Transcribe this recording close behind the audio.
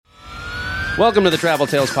Welcome to the Travel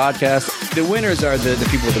Tales Podcast. The winners are the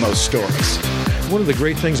people with the most stories. One of the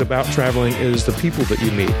great things about traveling is the people that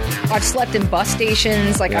you meet. I've slept in bus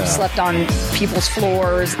stations, I've slept on people's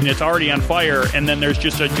floors. And it's already on fire, and then there's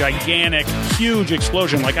just a gigantic, huge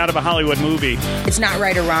explosion, like out of a Hollywood movie. It's not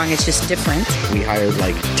right or wrong, it's just different. We hired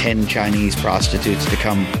like 10 Chinese prostitutes to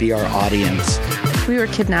come be our audience. We were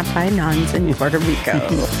kidnapped by nuns in Puerto Rico.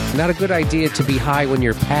 Not a good idea to be high when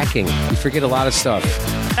you're packing. You forget a lot of stuff.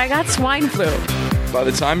 I got swine flu. By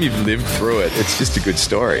the time you've lived through it, it's just a good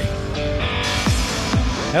story.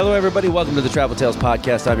 Hello, everybody. Welcome to the Travel Tales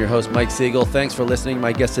Podcast. I'm your host, Mike Siegel. Thanks for listening.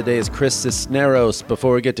 My guest today is Chris Cisneros.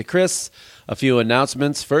 Before we get to Chris, a few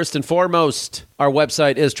announcements. First and foremost, our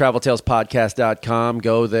website is traveltalespodcast.com.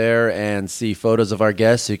 Go there and see photos of our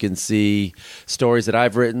guests. You can see stories that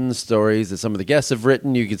I've written, stories that some of the guests have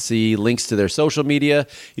written. You can see links to their social media.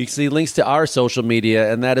 You can see links to our social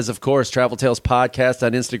media, and that is, of course, Travel Tales Podcast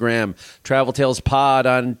on Instagram, Travel Tales Pod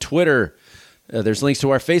on Twitter. There's links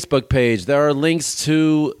to our Facebook page. There are links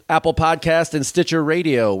to Apple Podcast and Stitcher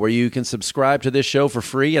Radio, where you can subscribe to this show for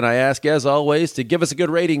free. And I ask, as always, to give us a good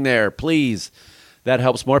rating there, please. That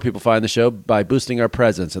helps more people find the show by boosting our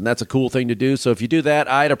presence, and that's a cool thing to do. So if you do that,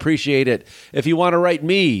 I'd appreciate it. If you want to write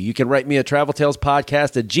me, you can write me at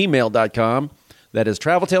traveltalespodcast@gmail.com. That is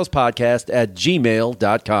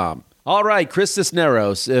traveltalespodcast@gmail.com. All right, Chris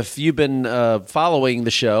Cisneros, if you've been following the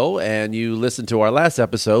show and you listened to our last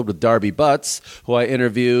episode with Darby Butts, who I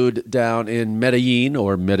interviewed down in Medellin,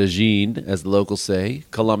 or Medellin, as the locals say,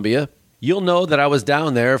 Colombia, you'll know that I was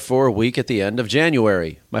down there for a week at the end of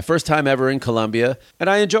January. My first time ever in Colombia, and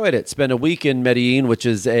I enjoyed it. Spent a week in Medellin, which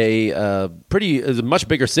is a much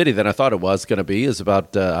bigger city than I thought it was going to be. It's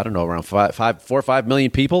about, around 4 or 5 million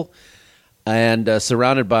people. And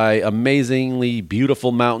surrounded by amazingly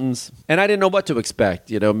beautiful mountains. And I didn't know what to expect.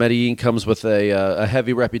 You know, Medellin comes with a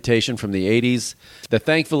heavy reputation from the 80s that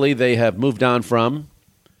thankfully they have moved on from.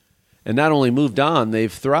 And not only moved on,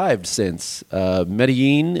 they've thrived since.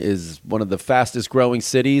 Medellin is one of the fastest growing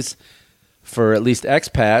cities for at least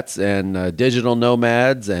expats and digital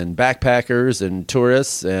nomads and backpackers and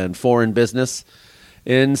tourists and foreign business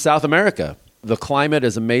in South America. The climate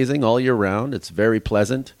is amazing all year round. It's very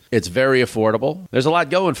pleasant. It's very affordable. There's a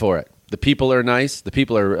lot going for it. The people are nice. The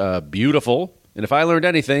people are beautiful. And if I learned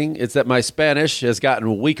anything, it's that my Spanish has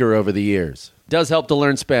gotten weaker over the years. It does help to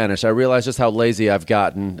learn Spanish. I realize just how lazy I've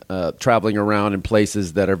gotten traveling around in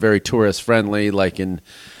places that are very tourist-friendly, like in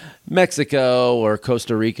Mexico or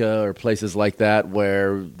Costa Rica or places like that,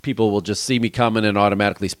 where people will just see me coming and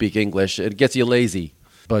automatically speak English. It gets you lazy.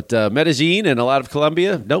 But Medellin and a lot of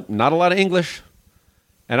Colombia, nope, not a lot of English.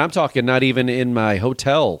 And I'm talking not even in my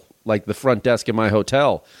hotel, like the front desk in my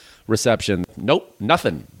hotel reception. Nope,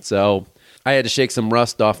 nothing. So I had to shake some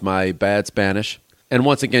rust off my bad Spanish and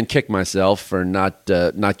once again kick myself for not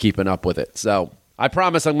keeping up with it. So I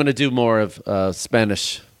promise I'm going to do more of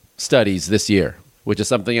Spanish studies this year, which is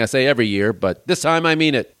something I say every year, but this time I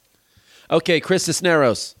mean it. Okay, Chris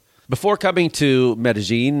Cisneros. Before coming to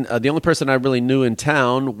Medellin, the only person I really knew in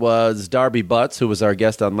town was Darby Butts, who was our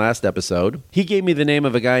guest on last episode. He gave me the name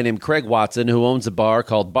of a guy named Craig Watson, who owns a bar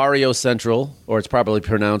called Barrio Central, or it's probably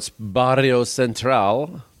pronounced Barrio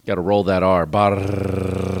Central. Got to roll that R.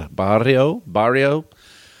 Barrio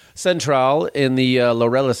Central in the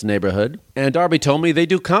Laureles neighborhood. And Darby told me they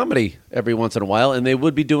do comedy every once in a while, and they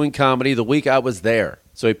would be doing comedy the week I was there.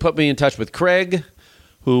 So he put me in touch with Craig,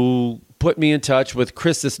 who put me in touch with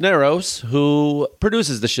Chris Cisneros, who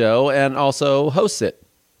produces the show and also hosts it.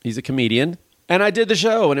 He's a comedian. And I did the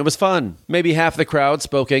show, and it was fun. Maybe half the crowd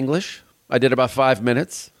spoke English. I did about 5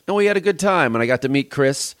 minutes, and we had a good time. And I got to meet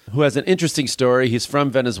Chris, who has an interesting story. He's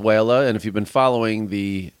from Venezuela, and if you've been following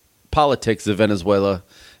the politics of Venezuela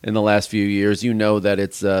in the last few years, you know that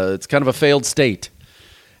it's kind of a failed state.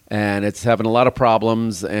 And it's having a lot of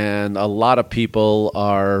problems, and a lot of people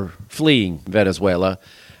are fleeing Venezuela.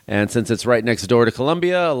 And since it's right next door to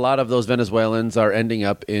Colombia, a lot of those Venezuelans are ending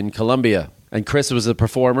up in Colombia. And Chris was a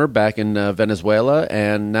performer back in Venezuela,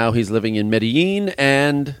 and now he's living in Medellin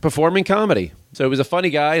and performing comedy. So he was a funny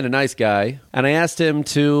guy and a nice guy. And I asked him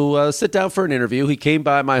to sit down for an interview. He came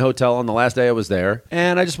by my hotel on the last day I was there.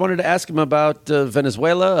 And I just wanted to ask him about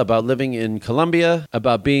Venezuela, about living in Colombia,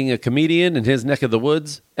 about being a comedian in his neck of the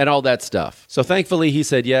woods, and all that stuff. So thankfully he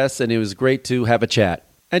said yes, and it was great to have a chat.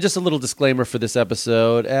 And just a little disclaimer for this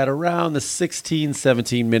episode, at around the 16,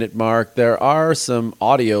 17-minute mark, there are some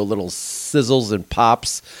audio little sizzles and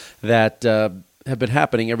pops that have been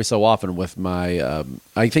happening every so often with my,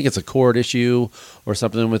 I think it's a cord issue or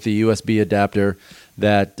something with the USB adapter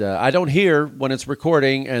that I don't hear when it's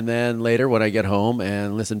recording, and then later when I get home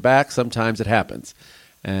and listen back, sometimes it happens.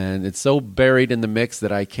 And it's so buried in the mix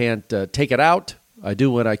that I can't take it out. I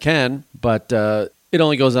do what I can, but it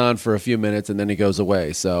only goes on for a few minutes and then it goes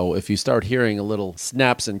away. So if you start hearing a little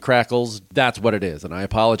snaps and crackles, that's what it is. And I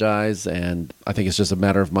apologize, and I think it's just a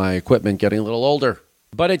matter of my equipment getting a little older.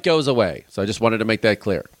 But it goes away. So I just wanted to make that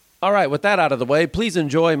clear. All right, with that out of the way, please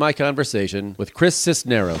enjoy my conversation with Chris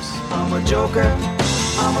Cisneros. I'm a joker,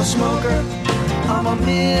 I'm a smoker, I'm a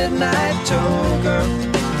midnight toker.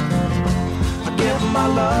 I get my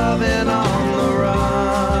loving on the run.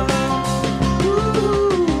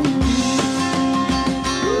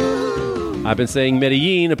 I've been saying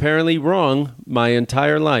Medellin apparently wrong my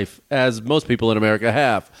entire life, as most people in America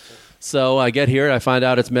have. So I get here, I find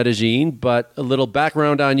out it's Medellin, but a little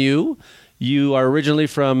background on you. You are originally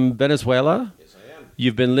from Venezuela. Yes, I am.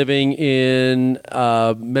 You've been living in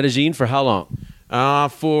Medellin for how long?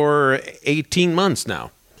 For 18 months now.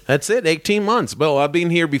 That's it, 18 months. Well, I've been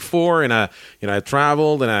here before, and I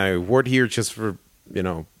traveled, and I worked here just for,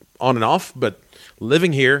 on and off, but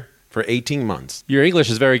living here for 18 months. Your English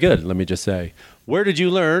is very good, let me just say. Where did you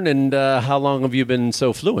learn, and how long have you been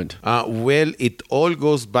so fluent? Well, it all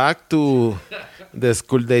goes back to the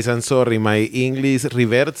school days. I'm sorry, my English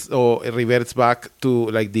reverts back to,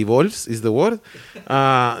 like, devolves is the word.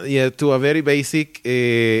 To a very basic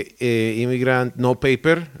immigrant, no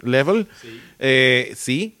paper level.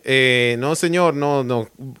 No, señor, no,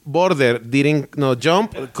 border, didn't, no,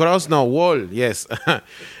 jump, cross, no, wall, yes.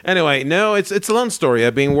 Anyway, no, it's a long story.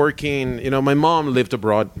 I've been working, my mom lived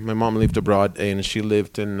abroad, and she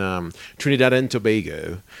lived in Trinidad and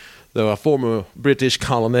Tobago, the former British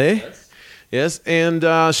colony. Yes, and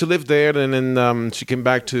she lived there, and then she came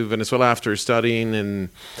back to Venezuela after studying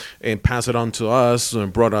and passed it on to us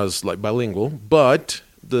and brought us, like, bilingual, but...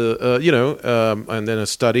 and then I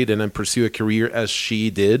studied and then pursued a career as she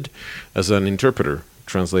did as an interpreter,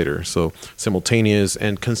 translator. So simultaneous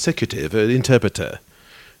and consecutive interpreter,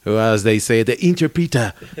 as they say, the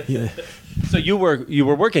interpreter. Yeah. So you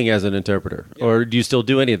were working as an interpreter, or do you still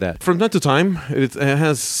do any of that? From time to time, it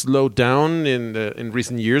has slowed down in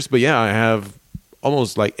recent years, but yeah, I have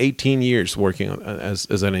almost like 18 years working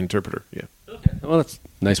as an interpreter. Yeah. Okay. Well, that's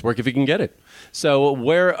nice work if you can get it. So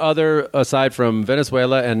where aside from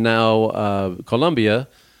Venezuela and now Colombia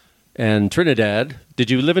and Trinidad, did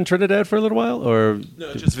you live in Trinidad for a little while? Or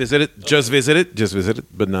no, just visited,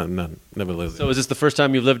 but never lived there. So is this the first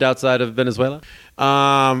time you've lived outside of Venezuela?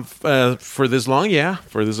 For this long, yeah.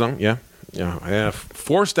 Yeah, I have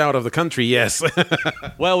forced out of the country, yes.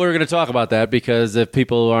 Well, we're going to talk about that because if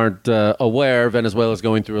people aren't aware, Venezuela is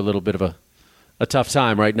going through a little bit of a tough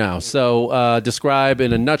time right now. So describe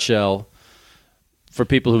in a nutshell, for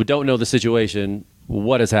people who don't know the situation,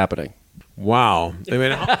 what is happening? Wow. I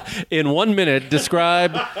mean, in 1 minute,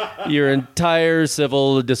 describe your entire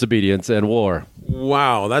civil disobedience and war.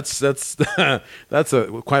 Wow, that's quite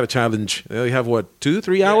a challenge. You have,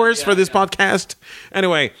 2-3 hours for this podcast?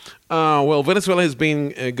 Anyway, Venezuela has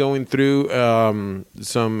been going through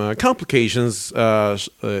some complications.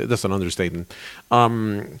 That's an understatement.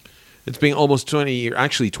 It's been almost 20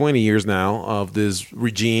 years now of this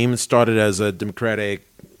regime. It started as a democratic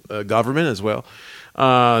government as well.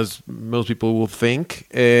 As most people will think,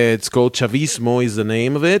 it's called Chavismo is the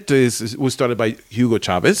name of it. It was started by Hugo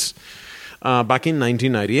Chavez back in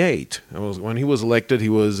 1998. When he was elected, he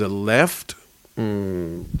was a left.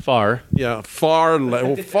 Far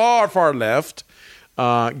left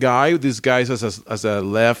guy. This guy as a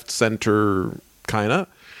left center kind of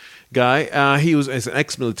guy. He was as an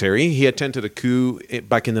ex-military. He attempted a coup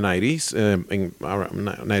back in the 90s. In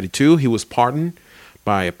 92, he was pardoned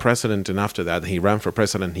by a president, and after that, he ran for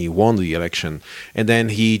president. He won the election, and then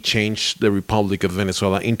he changed the Republic of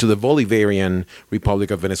Venezuela into the Bolivarian Republic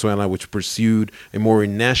of Venezuela, which pursued a more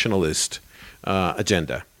nationalist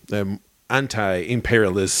agenda,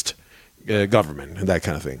 anti-imperialist government, and that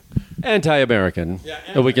kind of thing. Anti-American,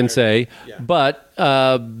 we can say, but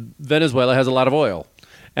Venezuela has a lot of oil.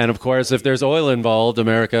 And, of course, if there's oil involved,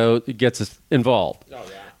 America gets involved. Oh,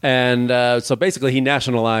 yeah. And so basically he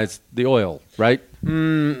nationalized the oil, right?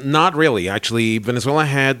 Not really, actually. Venezuela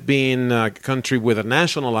had been a country with a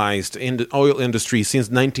nationalized oil industry since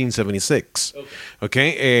 1976.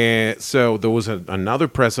 Okay? So there was another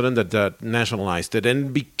president that nationalized it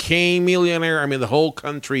and became millionaire. I mean, the whole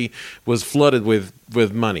country was flooded with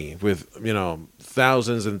money, with,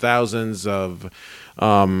 thousands and thousands of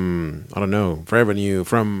revenue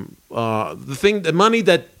from the money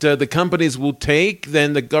that the companies will take,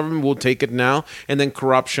 then the government will take it now, and then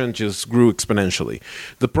corruption just grew exponentially.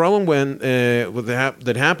 The problem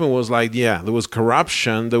that happened was there was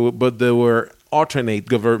corruption, but there were alternate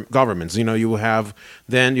governments. You have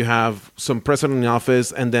some president in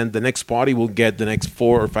office, and then the next party will get the next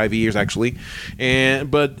 4 or 5 years actually,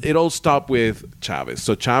 but it all stopped with Chavez.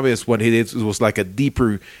 So Chavez, what he did was like a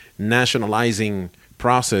deeper nationalizing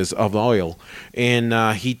process of oil, and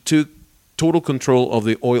he took total control of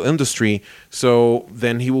the oil industry. So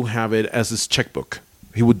then he will have it as his checkbook.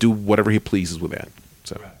 He would do whatever he pleases with that.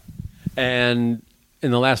 So, And in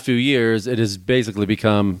the last few years, it has basically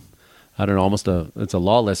become, I don't know, it's a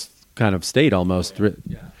lawless kind of state almost.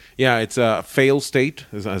 Yeah, it's a failed state,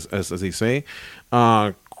 as they say.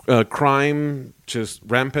 Crime just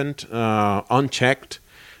rampant, unchecked,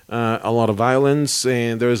 a lot of violence,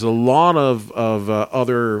 and there's a lot of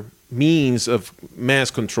other means of mass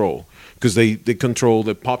control because they control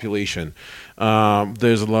the population.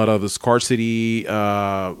 There's a lot of scarcity,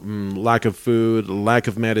 lack of food, lack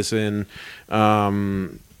of medicine.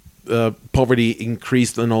 Poverty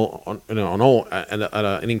increased at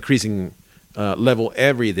an increasing level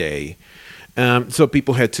every day. So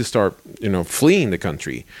people had to start, fleeing the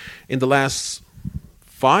country. In the last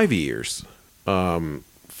 5 years,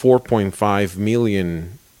 4.5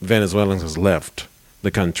 million Venezuelans has left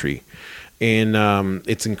the country. And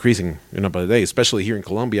it's increasing, by the day, especially here in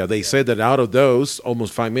Colombia. They said that out of those,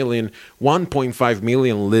 almost 5 million, 1.5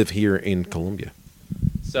 million live here in Colombia.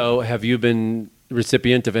 So have you been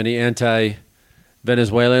recipient of any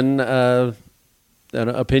anti-Venezuelan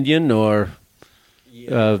opinion or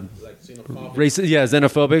racist? Yeah,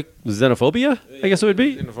 xenophobia, I guess it would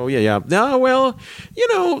be. Xenophobia, yeah. No, well,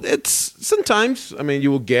 it's sometimes. I mean,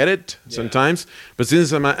 you will get it sometimes, but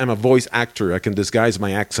since I'm a voice actor, I can disguise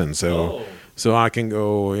my accent, so I can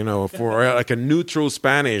go, for like a neutral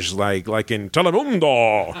Spanish, like in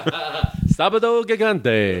Telemundo. Sábado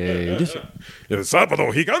Gigante.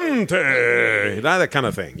 Sábado Gigante. That kind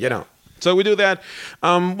of thing, So we do that.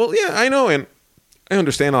 Well, yeah, I know, and I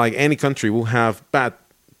understand. Like any country will have bad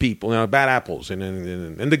people, bad apples,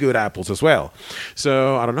 and the good apples as well.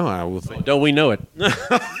 So I don't know. I will think. Don't we know it?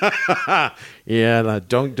 Yeah,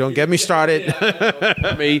 don't get me started.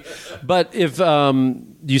 Me, but if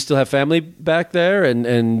you still have family back there,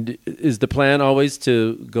 and is the plan always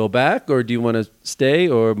to go back, or do you want to stay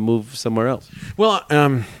or move somewhere else? Well,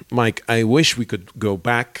 Mike, I wish we could go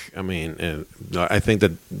back. I mean, I think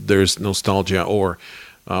that there's nostalgia, or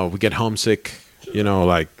we get homesick,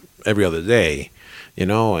 like every other day.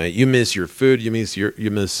 You miss your food, you miss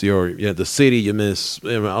the city, you miss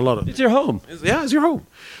a lot of. It's your home. It's your home.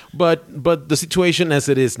 But the situation as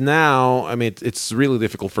it is now, I mean, it's really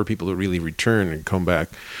difficult for people to really return and come back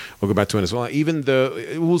or go back to Venezuela. Even though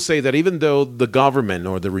we'll say that even though the government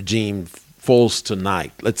or the regime falls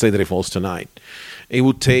tonight, let's say that it falls tonight, it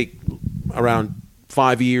would take around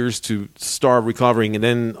 5 years to start recovering, and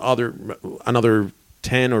then another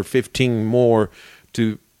 10 or 15 more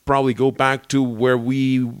to probably go back to where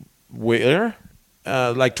we were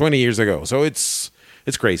like 20 years ago. So it's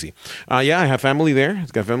crazy. Yeah, I have family there.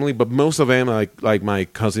 I've got family, but most of them, like my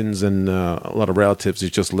cousins and a lot of relatives, they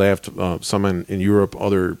just left. Some in Europe,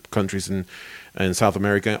 other countries in South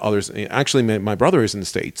America, others. Actually, my brother is in the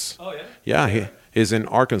States. Oh, yeah? Yeah, he's in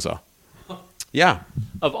Arkansas. Yeah.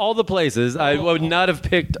 Of all the places, I would not have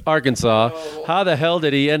picked Arkansas. How the hell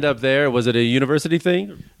did he end up there? Was it a university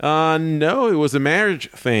thing? No, it was a marriage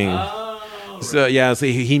thing. Oh, so yeah, so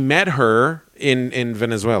he met her in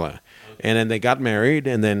Venezuela. And then they got married,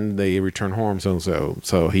 and then they returned home. So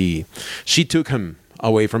she took him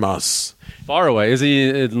away from us. Far away. Is he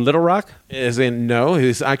in Little Rock? No,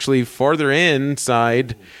 he's actually farther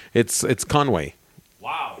inside. It's Conway.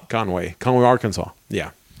 Wow. Conway, Arkansas.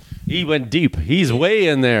 Yeah. He went deep. He's way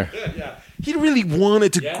in there. Yeah. He really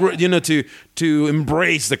wanted to, to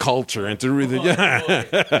embrace the culture and to really. Did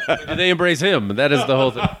they embrace him? That is the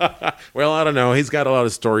whole thing. Well, I don't know. He's got a lot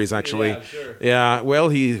of stories, actually. Yeah, sure. Yeah. Well,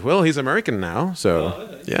 he's American now,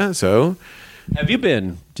 so yeah. So, have you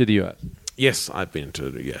been to the U.S.? Yes, I've been to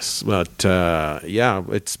the U.S. But yeah,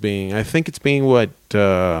 I think it's been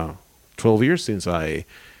 12 years since I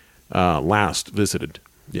last visited.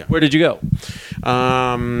 Yeah. Where did you go?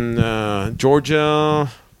 Georgia,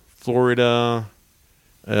 Florida,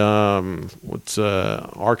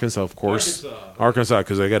 Arkansas, of course. Arkansas,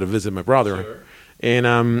 because I got to visit my brother. Sure. And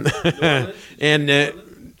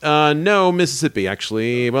no, Mississippi,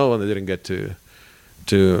 actually. Well, I didn't get to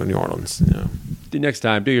New Orleans. Yeah. The next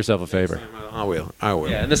time, do yourself a favor. I will.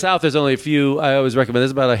 Yeah, in the South, there's only a few. I always recommend.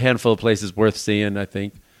 There's about a handful of places worth seeing, I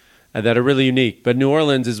think, and that are really unique. But New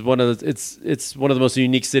Orleans is one of it's one of the most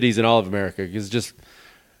unique cities in all of America because just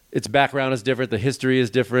its background is different, the history is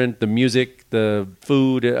different, the music, the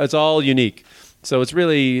food, it's all unique. So it's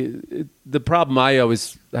really the problem I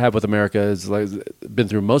always have with America is like been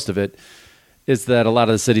through most of it is that a lot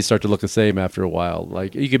of the cities start to look the same after a while.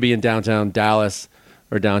 Like you could be in downtown Dallas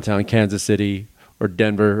or downtown Kansas City or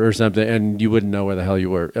Denver or something, and you wouldn't know where the hell you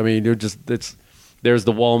were. I mean, there's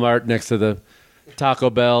the Walmart next to the Taco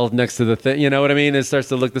Bell next to the thing. You know what I mean? It starts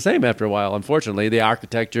to look the same after a while. Unfortunately, the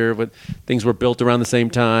architecture, things were built around the same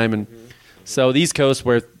time, and so the East Coast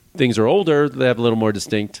where things are older, they have a little more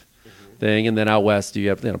distinct thing, and then out west you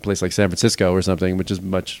have a place like San Francisco or something, which is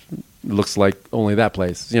looks like only that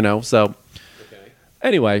place. So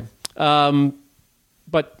anyway,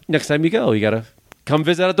 but next time you go, you gotta come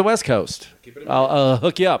visit at the West Coast. I'll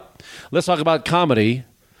hook you up. Let's talk about comedy.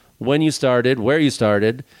 When you started, where you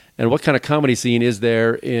started, and what kind of comedy scene is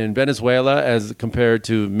there in Venezuela as compared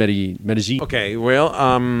to Medellin? Okay, well,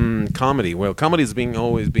 comedy. Well, comedy has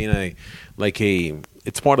always been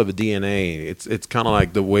it's part of the DNA. It's kind of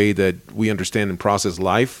like the way that we understand and process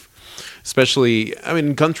life. Especially, I mean,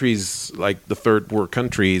 in countries like the third world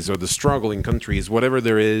countries or the struggling countries, whatever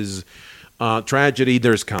there is tragedy,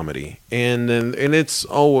 there's comedy, and it's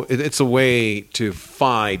a way to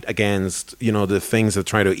fight against the things that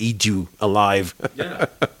try to eat you alive. Yeah.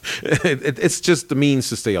 It's just the means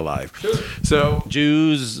to stay alive. Sure. So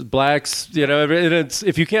Jews, blacks,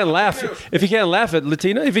 if you can't laugh at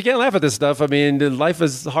Latino, if you can't laugh at this stuff, I mean, life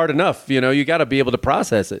is hard enough. You got to be able to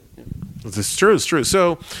process it. It's true.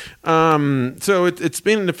 So, it's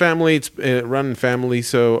been in the family. It's run in family.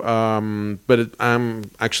 So, I'm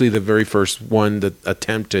actually the very first one that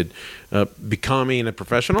attempted becoming a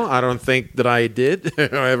professional. I don't think that I did.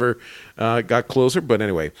 I ever got closer. But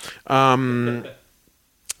anyway,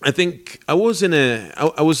 I think I was in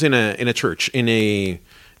a church in a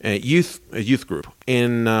youth group.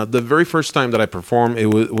 And the very first time that I performed,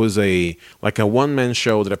 it was a one-man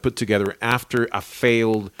show that I put together after a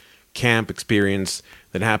failed camp experience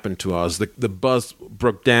that happened to us. The bus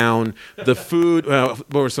broke down. The food, there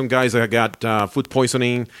were some guys that got food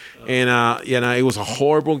poisoning, and it was a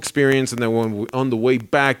horrible experience. And then when on the way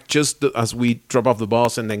back, just as we dropped off the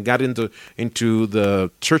bus and then got into the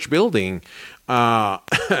church building, I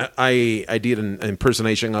did an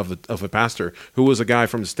impersonation of a pastor who was a guy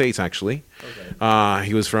from the States, actually. Okay.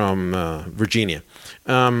 He was from Virginia.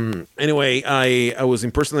 Anyway, I was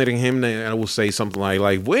impersonating him, and I would say something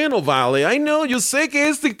like, "Bueno, vale, I know yo sé que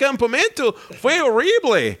este campamento fue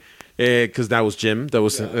horrible." Because that was Jim, it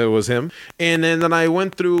was him, and then I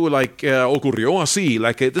went through ocurrió así,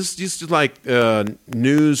 this is just like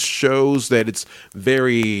news shows that it's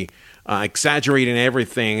very exaggerating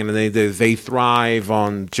everything, and they thrive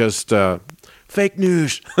on just fake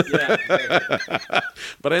news.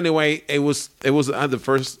 But anyway, it was the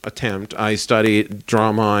first attempt. I studied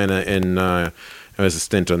drama and I was a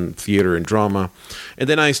stint on theater and drama, and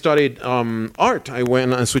then I studied art.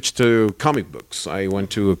 I switched to comic books. I went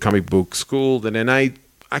to a comic book school, and then I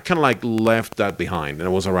kind of left that behind, and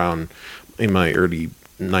I was around in my early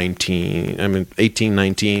 18,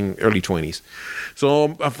 19, early 20s.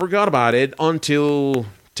 So I forgot about it until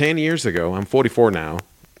 10 years ago. I'm 44 now.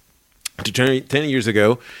 10 years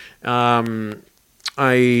ago, I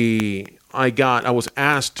was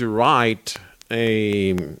asked to write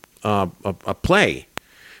a play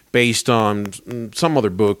based on some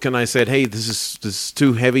other book, and I said, "Hey, this is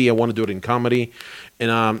too heavy. I want to do it in comedy."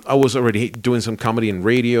 And I was already doing some comedy in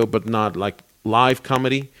radio, but not like live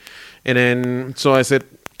comedy. And then so I said,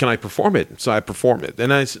 "Can I perform it?" So I performed it,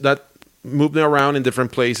 and that moved me around in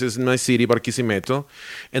different places in my city, Barquisimeto,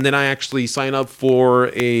 and then I actually signed up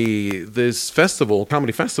for this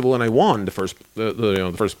comedy festival, and I won the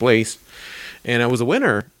first place, and I was a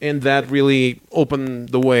winner, and that really opened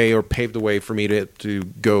the way or paved the way for me to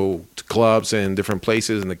go to clubs and different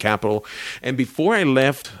places in the capital. And before I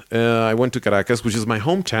left, I went to Caracas, which is my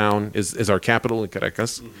hometown, is our capital in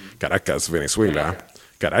Caracas, Caracas, Venezuela,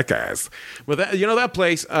 Caracas. But that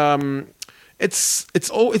place.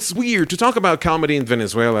 It's weird to talk about comedy in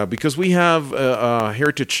Venezuela because we have a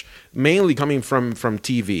heritage mainly coming from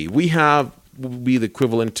TV. We would be the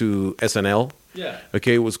equivalent to SNL. Yeah.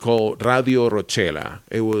 Okay, it was called Radio Rochela.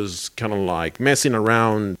 It was kind of like messing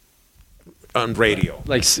around on radio,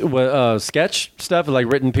 like sketch stuff, like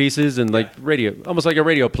written pieces and like radio, almost like a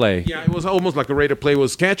radio play. Yeah, it was almost like a radio play. It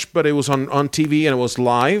was sketch, but it was on TV and it was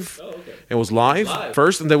live. Oh, okay. It was live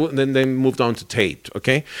first, and then they moved on to taped.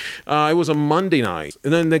 Okay, it was a Monday night,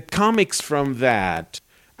 and then the comics from that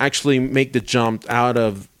actually make the jump out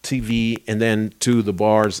of TV and then to the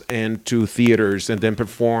bars and to theaters, and then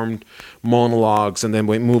performed monologues, and then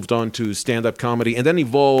we moved on to stand-up comedy, and then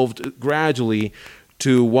evolved gradually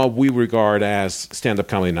to what we regard as stand-up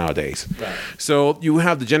comedy nowadays. Right. So you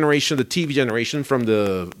have the TV generation from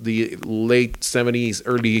the late 70s,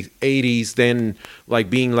 early 80s, then like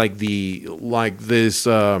being like this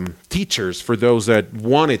teachers for those that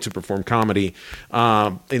wanted to perform comedy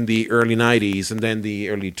in the early 90s and then the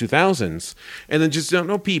early 2000s. And then just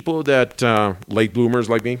people that late bloomers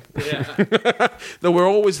like me that were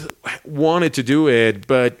always wanted to do it,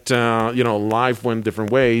 but life went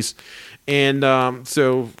different ways. And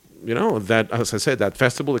so, that, as I said, that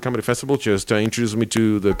festival, the comedy festival, just introduced me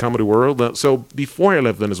to the comedy world. So before I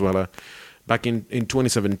left Venezuela, back in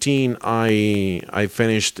 2017, I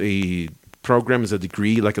finished a program as a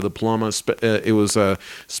degree, like a diploma. It was a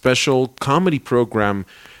special comedy program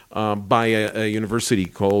by a university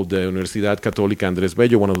called the Universidad Católica Andrés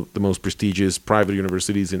Bello, one of the most prestigious private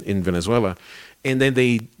universities in Venezuela. And then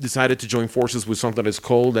they decided to join forces with something that's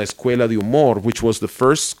called La Escuela de Humor, which was the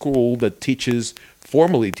first school that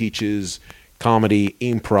formally teaches comedy,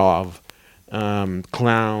 improv,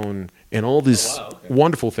 clown, and all these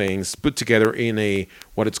wonderful things put together in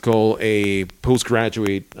what it's called a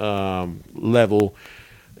postgraduate level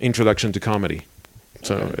introduction to comedy.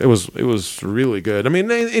 So it was really good. I mean,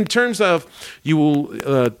 in terms of you will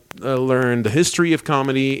learn the history of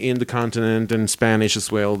comedy in the continent and Spanish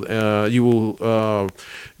as well. You will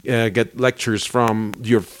get lectures from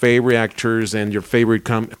your favorite actors and your favorite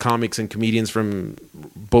comics and comedians from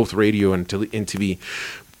both radio and TV.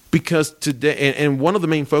 Because today, and one of the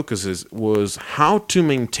main focuses was how to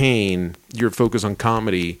maintain your focus on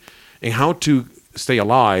comedy and how to stay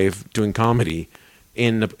alive doing comedy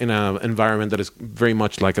in an environment that is very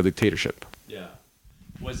much like a dictatorship. Yeah.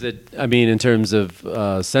 Was it? I mean, in terms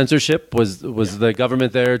of censorship, was the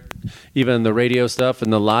government there? Even the radio stuff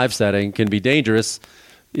and the live setting can be dangerous.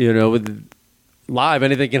 With live,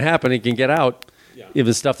 anything can happen. It can get out. Yeah.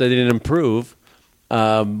 Even stuff that didn't improve.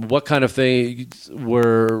 What kind of things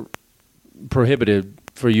were prohibited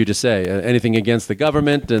for you to say? Anything against the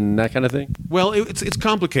government and that kind of thing? Well, it's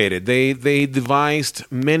complicated. They devised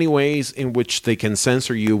many ways in which they can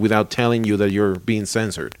censor you without telling you that you're being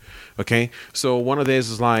censored. Okay, so one of these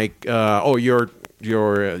is like, you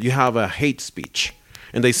have a hate speech,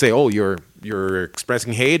 and they say, you're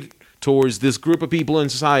expressing hate towards this group of people in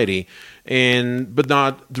society, but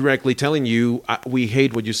not directly telling you we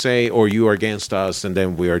hate what you say or you are against us, and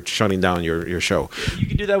then we are shutting down your show. You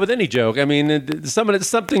can do that with any joke. I mean,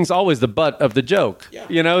 something's always the butt of the joke.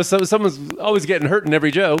 Yeah. So someone's always getting hurt in every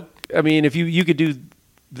joke. I mean, if you could do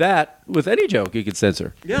that with any joke, you could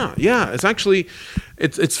censor. Yeah. It's actually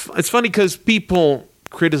it's funny because people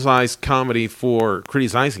criticize comedy for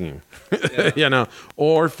criticizing,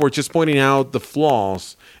 or for just pointing out the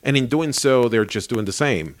flaws, and in doing so, they're just doing the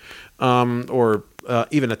same, or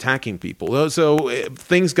even attacking people. So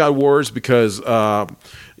things got worse because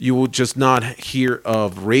you would just not hear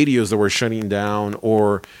of radios that were shutting down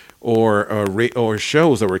or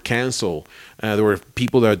shows that were canceled. There were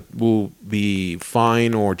people that will be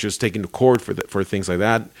fined or just taken to court for things like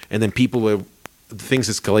that, and then things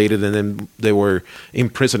escalated, and then they were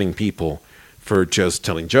imprisoning people for just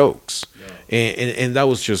telling jokes, and that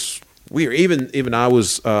was just weird. Even I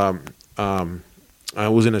was in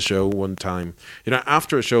a show one time,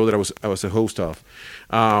 after a show that I was a host of.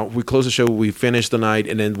 We closed the show, we finished the night,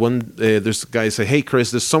 and then there's a guy say, "Hey,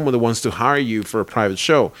 Chris, there's someone that wants to hire you for a private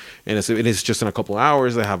show." And I said, "It is just in a couple of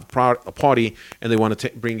hours. They have a party, and they want to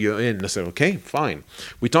bring you in." And I said, "Okay, fine."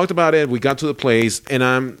 We talked about it. We got to the place, and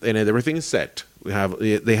everything is set.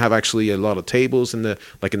 They have actually a lot of tables in the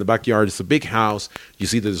backyard. It's a big house. You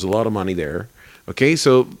see, there's a lot of money there. Okay,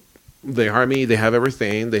 so they hire me. They have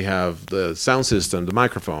everything. They have the sound system, the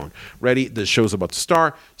microphone ready. The show's about to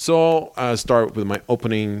start. So I start with my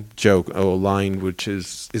opening joke line, which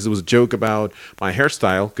it was a joke about my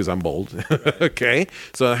hairstyle because I'm bald. Okay,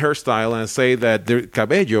 so a hairstyle, and I say that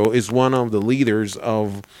Cabello is one of the leaders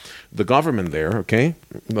of the government there. Okay,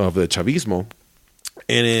 of the Chavismo.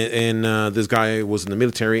 And this guy was in the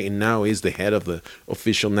military and now is the head of the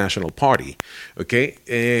official national party, okay?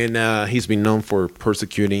 And he's been known for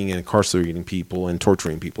persecuting and incarcerating people and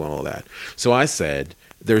torturing people and all that. So I said,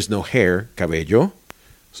 there's no hair, Cabello.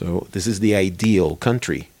 So this is the ideal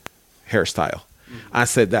country hairstyle. Mm-hmm. I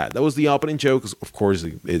said that. That was the opening joke. Of course,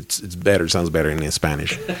 it's better. Sounds better in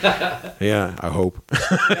Spanish. Yeah, I hope.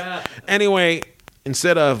 Yeah. Anyway,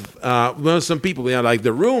 instead of, some people, like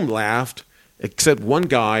the room laughed, except one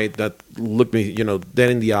guy that looked me,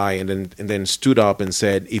 dead in the eye, and then stood up and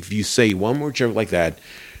said, "If you say one more joke like that,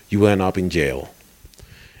 you end up in jail."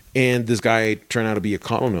 And this guy turned out to be a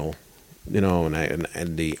colonel,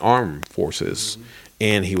 and the armed forces, mm-hmm.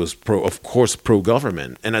 And he was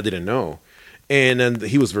pro-government, and I didn't know. And then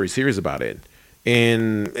he was very serious about it.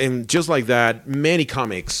 And just like that, many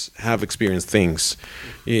comics have experienced things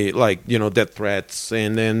like, death threats,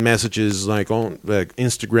 and then messages like on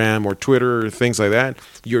Instagram or Twitter, things like that.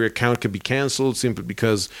 Your account could be canceled simply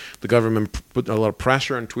because the government put a lot of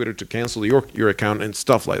pressure on Twitter to cancel your account, and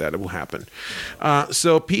stuff like that. It will happen.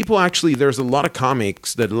 So people actually, there's a lot of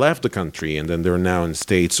comics that left the country and then they're now in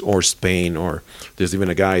States or Spain, or there's even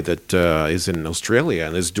a guy that is in Australia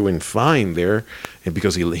and is doing fine there, and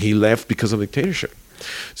because he left because of dictatorship.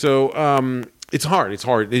 So it's hard. It's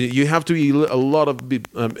hard. You have to be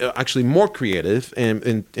actually more creative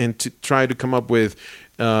and to try to come up with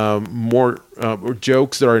more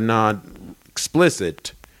jokes that are not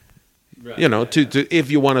explicit. Right. To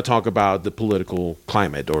if you want to talk about the political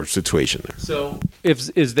climate or situation there. So,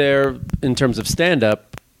 is there, in terms of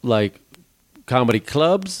stand-up, like comedy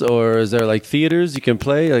clubs, or is there like theaters you can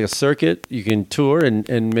play, like a circuit you can tour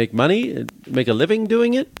and make money, make a living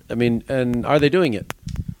doing it? I mean, and are they doing it?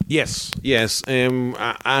 Yes.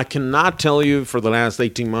 I cannot tell you for the last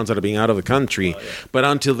 18 months that I've been out of the country, but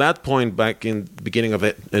until that point, back in the beginning of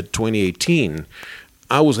 2018,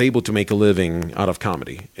 I was able to make a living out of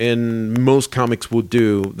comedy, and most comics would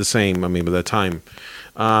do the same. I mean, by that time,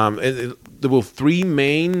 there were three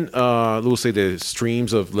main, we'll say, the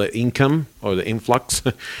streams of the income or the influx.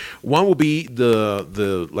 One will be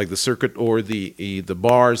the circuit or the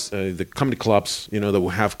bars, the comedy clubs, that will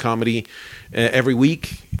have comedy every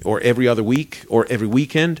week or every other week or every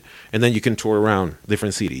weekend, and then you can tour around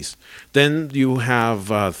different cities. Then you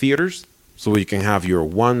have theaters, so you can have your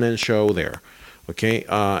one-man show there. Okay,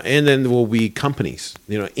 and then there will be companies,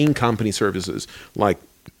 in-company services, like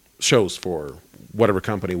shows for whatever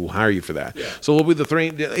company will hire you for that. Yeah. So what will be the three?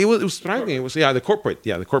 It was striking. It was the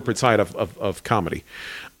corporate side of comedy,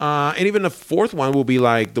 and even the fourth one will be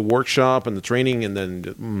like the workshop and the training, and then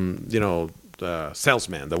the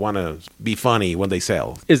salesman that want to be funny when they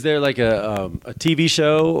sell. Is there like a TV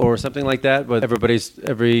show or something like that, but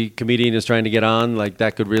every comedian is trying to get on, like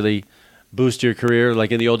that could really boost your career?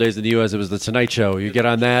 Like in the old days in the U.S., it was the Tonight Show. You get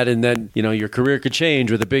on that, and then your career could change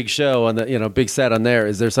with a big show on the big set on there.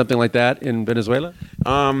 Is there something like that in Venezuela?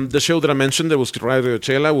 The show that I mentioned, that was Radio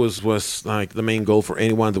Chela, was like the main goal for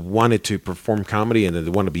anyone that wanted to perform comedy and that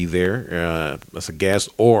they want to be there as a guest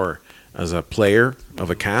or as a player of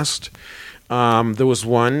a cast. There was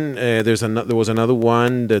one. There was another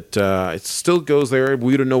one that it still goes there.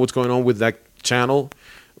 We don't know what's going on with that channel.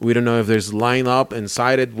 We don't know if there's line up and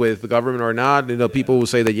sided with the government or not. People will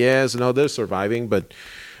say that yes, they're surviving, but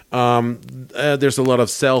there's a lot of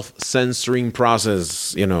self-censoring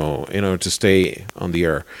process, in order to stay on the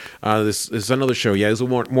air. This is another show. Yeah, it's a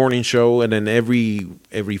morning show, and then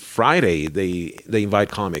every Friday they invite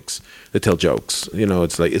comics that tell jokes.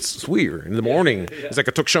 It's weird in the morning. Yeah. It's like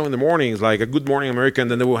a talk show in the morning. It's like a Good Morning America, and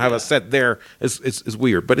then they will have a set there. It's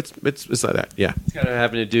weird, but it's like that. Yeah, it's kind of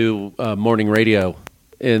having to do morning radio.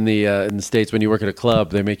 In the States, when you work at a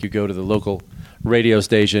club, they make you go to the local radio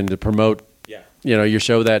station to promote, your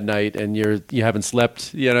show that night, and you haven't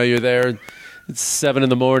slept. You're there. It's 7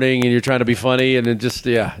 a.m. and you're trying to be funny, and it just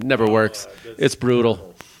never works. It's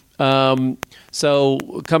brutal. So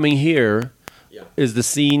coming here, is the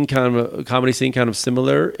scene comedy scene kind of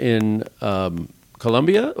similar in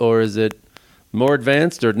Colombia, or is it more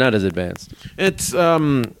advanced or not as advanced?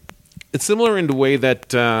 It's similar in the way that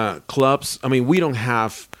clubs, we don't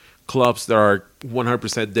have clubs that are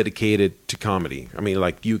 100% dedicated to comedy.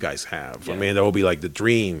 Like you guys have. Yeah. That will be like the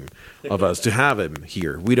dream of us to have them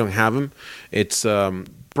here. We don't have them. It's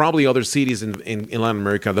probably other cities in Latin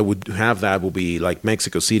America that would have that will be like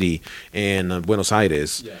Mexico City and Buenos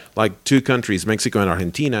Aires. Yeah. Like two countries, Mexico and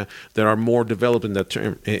Argentina, that are more developed in that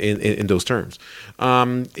term, in those terms.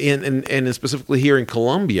 And specifically here in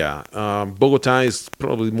Colombia, Bogota is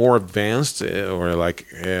probably more advanced or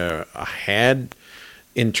ahead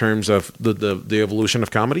in terms of the evolution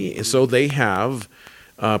of comedy. So they have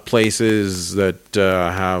places that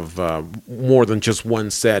have more than just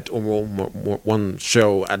one set or one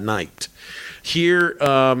show at night. Here,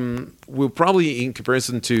 we'll probably, in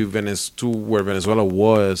comparison to where Venezuela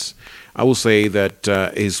was, I will say that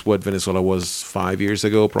is what Venezuela was 5 years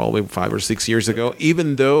ago, probably 5 or 6 years ago.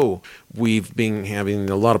 Even though we've been having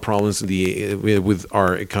a lot of problems with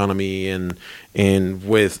our economy and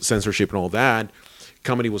with censorship and all that,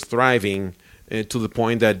 comedy was thriving to the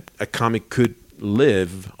point that a comic could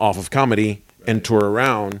live off of comedy and tour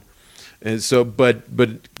around. And so, but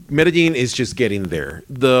Medellin is just getting there.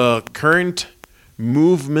 The current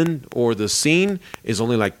movement or the scene is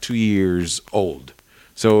only like 2 years old.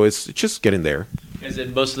 So it's just getting there. Is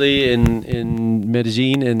it mostly in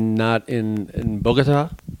Medellin and not in Bogota?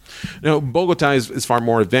 Bogota is far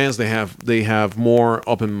more advanced. They have more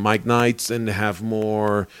open mic nights, and they have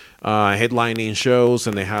more headlining shows,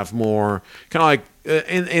 and they have more kind of like.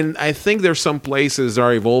 And I think there's some places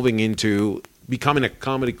are evolving into becoming a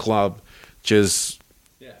comedy club, just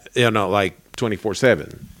like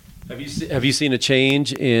 24/7. Have you seen a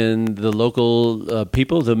change in the local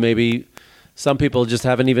people? That maybe some people just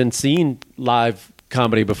haven't even seen live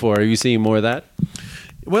comedy before. Are you seeing more of that?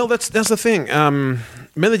 Well, that's the thing.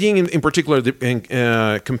 Medellin, in particular,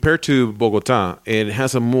 compared to Bogota, it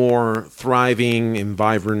has a more thriving and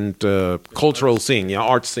vibrant cultural scene,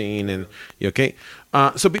 art scene, and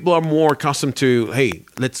so people are more accustomed to, hey,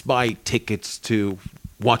 let's buy tickets to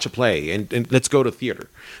watch a play and let's go to theater.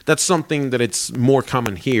 That's something that it's more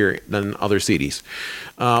common here than other cities.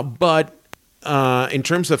 But in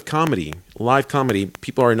terms of comedy, live comedy,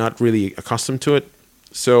 people are not really accustomed to it.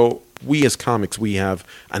 So we as comics, we have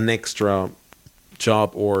an extra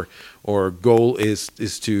job or goal is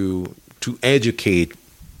to educate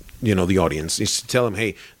the audience, is to tell them,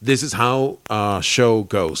 hey, this is how a show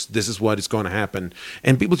goes, this is what is going to happen,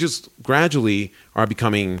 and people just gradually are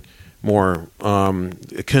becoming more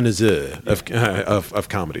connoisseur of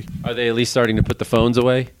comedy. Are they at least starting to put the phones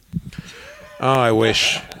away? Oh, I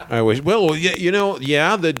wish. Well,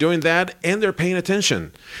 yeah, they're doing that, and they're paying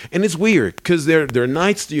attention. And it's weird because there are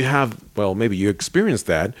nights you have. Well, maybe you experienced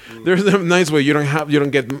that. There's the nights where you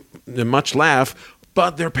don't get much laugh,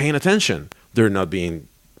 but they're paying attention. They're not being,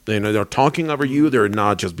 they're talking over you. They're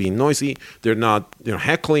not just being noisy. They're not,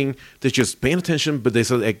 heckling. They're just paying attention. But they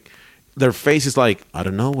say their face is like, I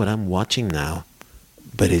don't know what I'm watching now,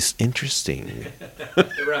 but it's interesting.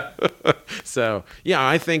 So yeah,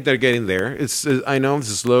 I think they're getting there. I know it's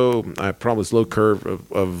a slow, probably slow curve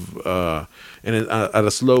and at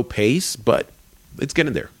a slow pace, but it's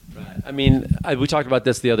getting there. I mean, we talked about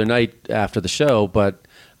this the other night after the show, but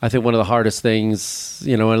I think one of the hardest things,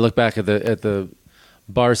 when I look back at the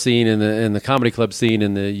bar scene and the comedy club scene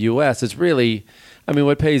in the U.S., it's really, I mean,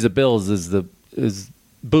 what pays the bills is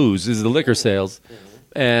booze, is the liquor sales.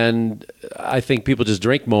 And I think people just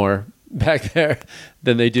drink more back there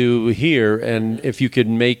than they do here. And if you could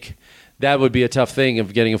make, that would be a tough thing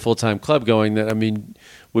of getting a full-time club going. That, I mean,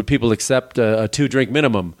 would people accept a 2-drink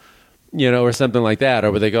minimum, or something like that?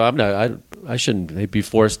 Or would they go, I shouldn't be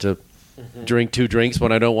forced to drink 2 drinks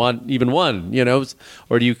when I don't want even one,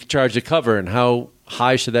 Or do you charge a cover, and how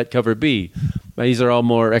high should that cover be? These are all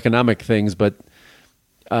more economic things, but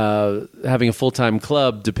having a full-time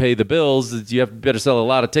club to pay the bills, you better sell a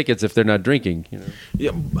lot of tickets if they're not drinking.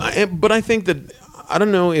 Yeah, but I think that, I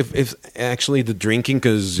don't know if actually the drinking,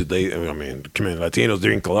 because Latinos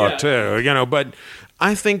drink a lot too, but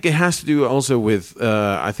I think it has to do also with,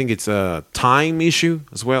 I think it's a time issue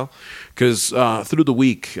as well, because through the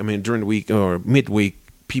week, during the week or midweek,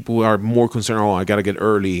 people are more concerned, I got to get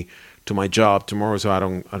early to my job tomorrow, so I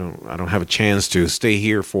don't have a chance to stay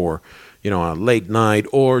here for a late night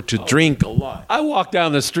or to drink a lot. I walk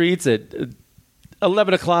down the streets at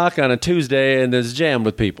 11 o'clock on a Tuesday, and there's jammed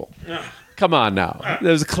with people. Come on now.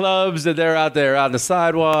 There's clubs that they're out there on the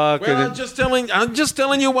sidewalk. Well, I'm just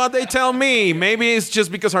telling you what they tell me. Maybe it's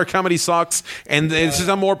just because our comedy sucks, and this is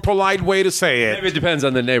a more polite way to say it. Maybe it depends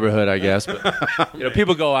on the neighborhood, I guess. But,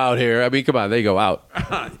 people go out here. Come on, they go out.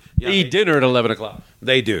 Eat dinner at 11 o'clock.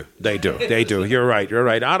 They do. You're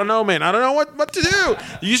right. I don't know, man. I don't know what to do.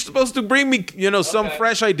 You're supposed to bring me, some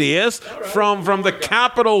fresh ideas from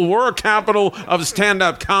the world capital of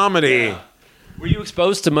stand-up comedy. Yeah. Were you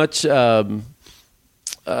exposed to much U.S.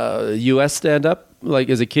 stand-up, like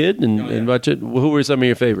as a kid, and watch it? Who were some of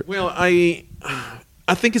your favorites? Well, I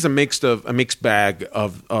think it's a mixed bag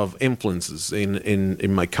of influences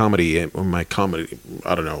in my comedy, or my comedy,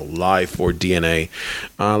 I don't know, life or DNA,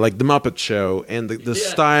 like the Muppet Show and the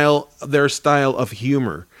style, their style of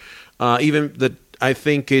humor. Even that, I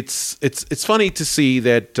think it's funny to see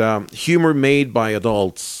that humor made by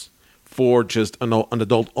adults for just an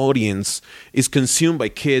adult audience is consumed by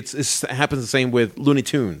kids. It happens the same with Looney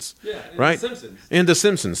Tunes, right? The Simpsons. And The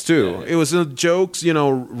Simpsons too. Yeah. It was jokes,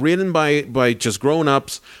 written by just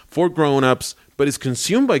grown-ups for grown-ups, but it's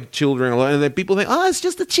consumed by children a lot. And then people think, it's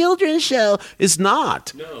just a children's show. It's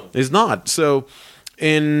not. No, it's not. So,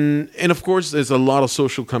 and of course, there's a lot of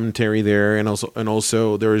social commentary there, and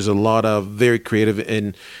also there is a lot of very creative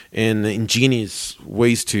and ingenious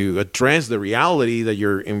ways to address the reality that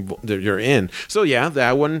you're in. So yeah,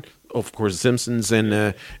 that one, of course, Simpsons,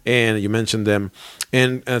 and you mentioned them.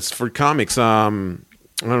 And as for comics, I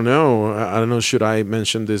don't know. Should I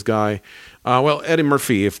mention this guy? Well, Eddie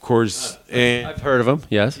Murphy, of course. I've heard of him,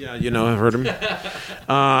 yes. Yeah, I've heard him.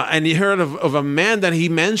 And you heard of a man that he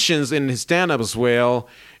mentions in his stand-up as well,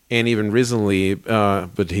 and even recently,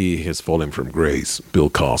 but he has fallen from grace,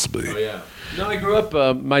 Bill Cosby. Oh, yeah. No, I grew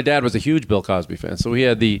up. My dad was a huge Bill Cosby fan, so we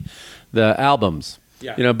had the albums.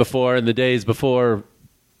 Yeah. You know, before in the days before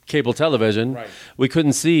cable television, Right. we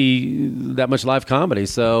couldn't see that much live comedy,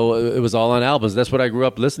 so it was all on albums. That's what I grew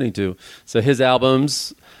up listening to. So his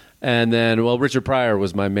albums, and then Richard Pryor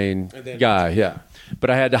was my main guy. Yeah, but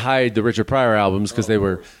I had to hide the Richard Pryor albums because they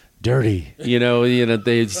were dirty. You know,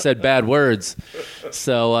 they said bad words.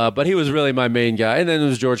 So, but he was really my main guy, and then it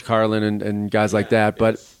was George Carlin and guys like that.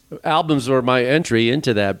 But albums were my entry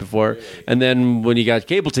into that before, and then when you got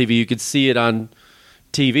cable TV, you could see it on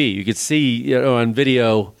TV. You could see on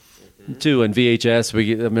video too, and VHS.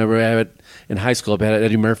 I remember I had it in high school. I had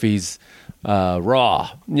Eddie Murphy's Raw.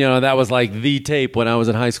 That was like the tape when I was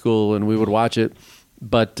in high school, and we would watch it.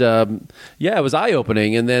 But it was eye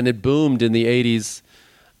opening, and then it boomed in the '80s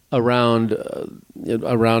around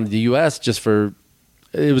the U.S.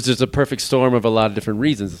 It was just a perfect storm of a lot of different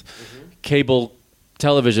reasons. Cable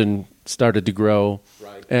television started to grow,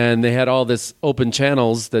 right. And they had all this open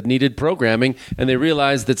channels that needed programming, and they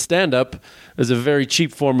realized that stand-up is a very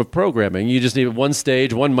cheap form of programming. You just need one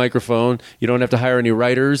stage, one microphone. You don't have to hire any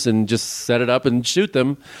writers and just set it up and shoot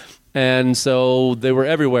them. And so they were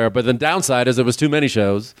everywhere. But the downside is there was too many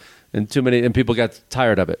shows and people got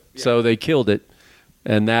tired of it. Yeah. So they killed it.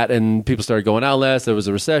 And people started going out less. There was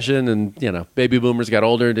a recession, and baby boomers got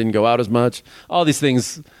older and didn't go out as much. All these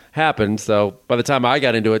things happened. So by the time I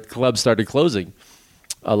got into it, clubs started closing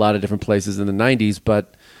a lot of different places in the 90s.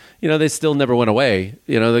 But they still never went away.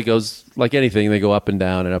 It goes like anything; they go up and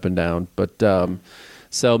down and up and down. But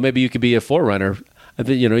so maybe you could be a forerunner. I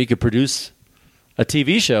think you could produce a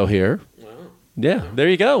TV show here. Yeah, there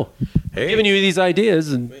you go. Hey. Giving you these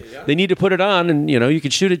ideas, and they need to put it on, and you can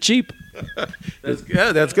shoot it cheap. That's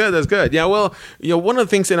good. That's good. Yeah. Well, one of the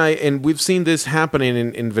things, and we've seen this happening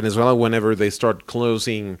in Venezuela whenever they start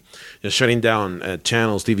closing, shutting down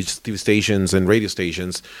channels, TV stations, and radio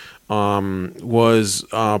stations, was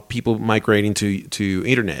people migrating to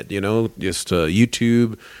internet. Just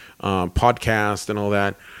YouTube, podcast, and all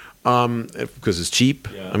that. Because it's cheap.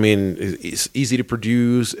 Yeah. I mean, it's easy to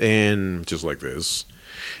produce, and just like this.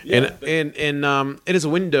 Yeah. And it is a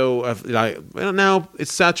window of now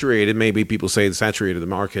it's saturated. Maybe people say it's saturated the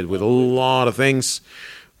market with a lot of things,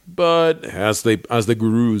 but as the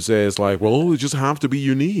guru says, you just have to be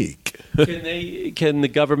unique. Can the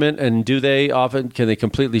government can they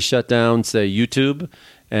completely shut down, say, YouTube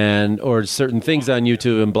or certain things on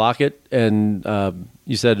YouTube and block it? And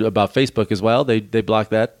you said about Facebook as well. They block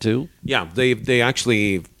that too. Yeah, they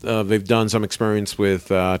actually they've done some experiments with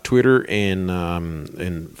Twitter and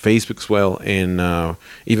Facebook as well, and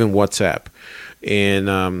even WhatsApp. And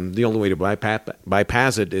the only way to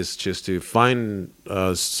bypass it is just to find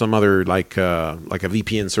some other like a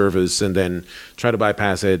VPN service, and then try to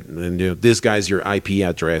bypass it. And this guy's your IP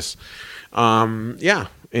address. And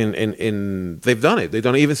they've done it. They've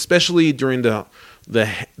done it even especially during the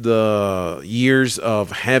years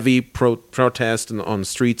of heavy protest on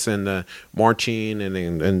streets and marching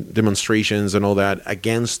and demonstrations and all that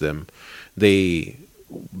against them. They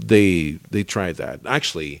tried that.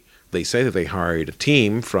 Actually, they say that they hired a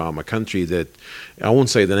team from a country that I won't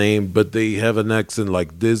say the name, but they have an accent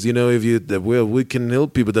like this. We can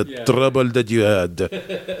help you with the trouble that you had.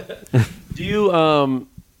 Do you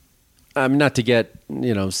not to get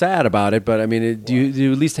sad about it, but I mean, do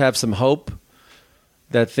you at least have some hope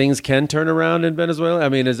that things can turn around in Venezuela? I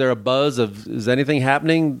mean, is there a buzz is anything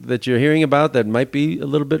happening that you're hearing about that might be a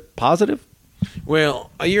little bit positive?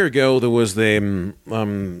 Well, a year ago there was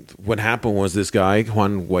what happened was this guy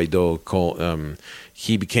Juan Guaidó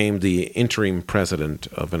he became the interim president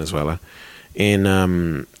of Venezuela,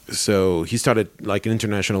 and so he started like an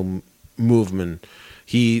international movement.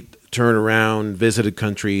 He turned around, visited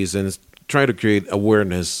countries, and tried to create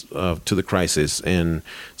awareness to the crisis and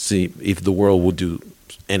see if the world would do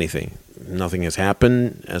anything. Nothing has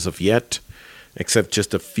happened as of yet, except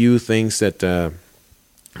just a few things that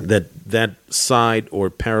side or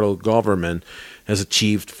parallel government has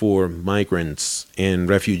achieved for migrants and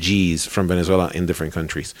refugees from Venezuela in different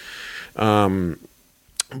countries.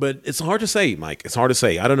 But it's hard to say, Mike. It's hard to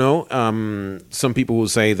say. I don't know. Some people will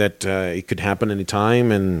say that it could happen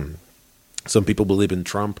anytime, and some people believe in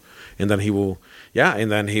Trump, and then he will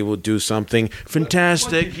do something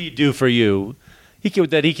fantastic. What did he do for you?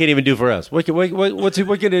 That he can't even do for us. What's he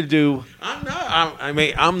going to do?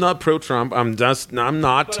 I'm not pro-Trump. I'm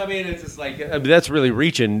not. But I mean, it's just that's really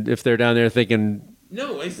reaching if they're down there thinking.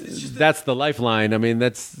 No, it's just that's the lifeline. I mean,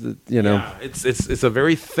 that's it's a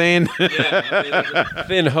very thin,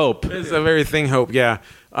 thin hope. It's a very thin hope. Yeah,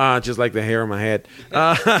 just like the hair on my head.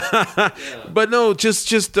 But no,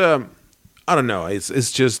 just I don't know.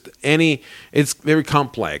 It's just it's very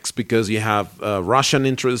complex because you have Russian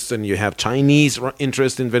interests and you have Chinese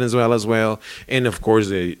interest in Venezuela as well, and of course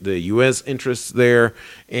the U.S. interests there,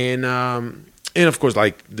 and of course,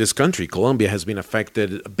 like this country, Colombia, has been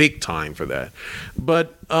affected big time for that.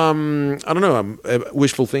 But I don't know,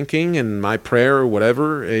 wishful thinking and my prayer or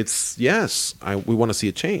whatever, it's yes, we want to see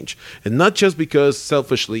a change. And not just because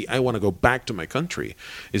selfishly I want to go back to my country.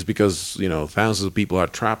 It's because, thousands of people are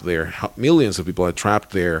trapped there. Millions of people are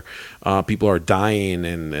trapped there. People are dying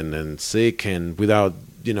and sick and without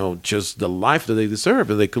just the life that they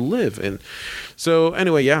deserve and they could live. And so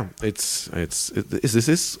anyway, yeah, is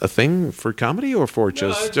this a thing for comedy or for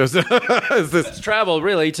just is this It's travel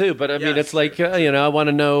really too, but I mean it's like I want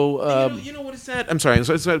to know. You know what is that? I'm sorry.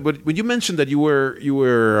 So when you mentioned that you were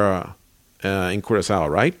in Curacao,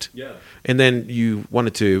 right? Yeah. And then you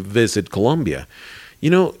wanted to visit Colombia.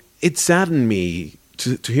 It saddened me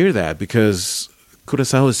to hear that because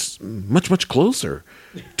Curacao is much closer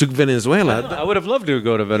to Venezuela. I would have loved to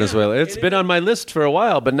go to Venezuela. It's been on my list for a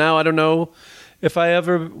while, but now I don't know if I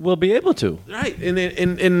ever will be able to. Right,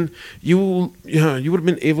 and you would have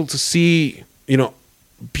been able to see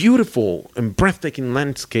beautiful and breathtaking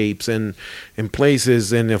landscapes and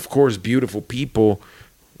places, and of course beautiful people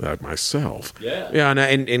like myself. Yeah,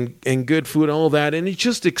 and good food, all that, and it's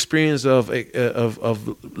just the experience of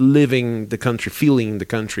living the country, feeling the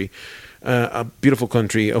country. A beautiful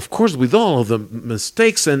country, of course, with all of the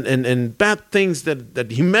mistakes and bad things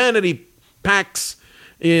that humanity packs,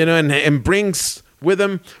 and brings with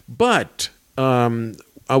them. But I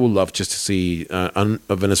would love just to see a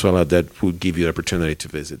Venezuela that would give you the opportunity to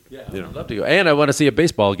visit. Yeah, I'd love to go. And I want to see a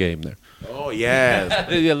baseball game there. Oh, yeah.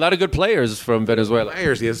 A lot of good players from Venezuela.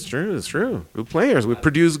 Players, yes, it's true. Good players. We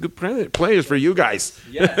produce good players for you guys.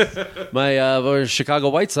 Yes. My Chicago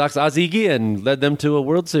White Sox, Ozzie Guillen, led them to a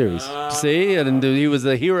World Series. See? And he was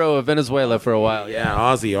the hero of Venezuela for a while. Yeah,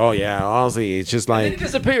 Ozzie. Oh, yeah, Ozzie. It's just like... And he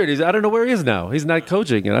disappeared. I don't know where he is now. He's not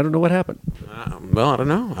coaching, and I don't know what happened. Well, I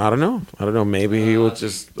don't know. Maybe he will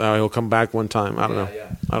just... he'll come back one time. I don't know.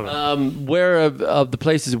 I don't know. Where of the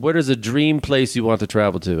places, where is a dream place you want to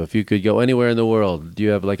travel to? If you could go anywhere in the world, do you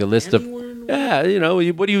have like a list of... Yeah,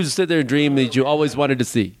 what do you sit there and dream that you always wanted to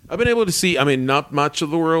see? I've been able to see, not much of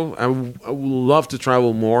the world. I would love to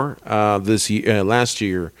travel more. Last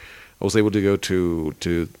year, I was able to go to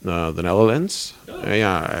the Netherlands.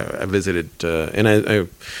 I visited, but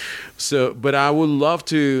I would love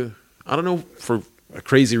to, I don't know, for a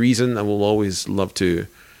crazy reason, I will always love to,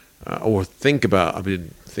 or I've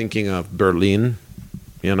been thinking of Berlin,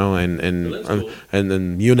 and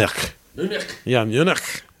then Munich. Yeah,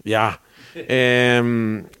 Munich. Yeah.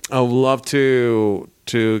 I would love to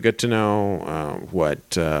get to know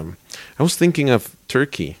what I was thinking of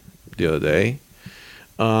Turkey the other day,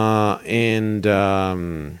 and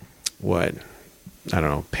what I don't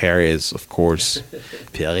know, Paris, of course,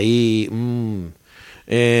 Paris.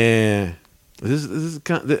 This is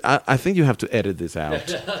I think you have to edit this out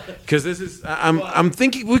because this is I'm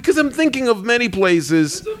thinking of many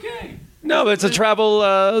places. It's okay. No, it's a travel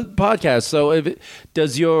podcast. So, I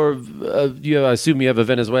assume you have a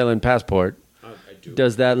Venezuelan passport. I do.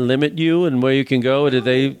 Does that limit you and where you can go? Did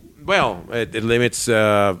they? Well, it limits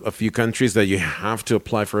a few countries that you have to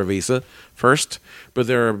apply for a visa first, but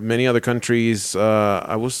there are many other countries.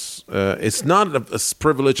 It's not as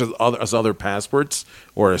privileged as other passports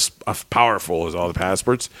or as powerful as other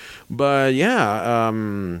passports, but yeah,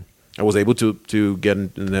 I was able to get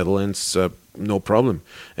in the Netherlands. No problem,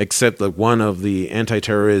 except that one of the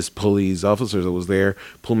anti-terrorist police officers that was there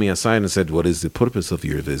pulled me aside and said, "What is the purpose of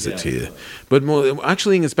your visit here?" But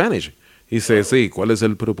actually in Spanish, he says, "Sí, ¿cuál es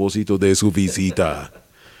el propósito de su visita?"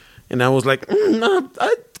 And I was like, "No,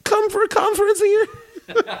 I come for a conference here."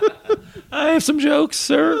 I have some jokes,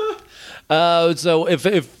 sir. So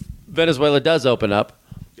if Venezuela does open up,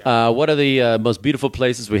 what are the most beautiful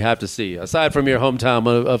places we have to see aside from your hometown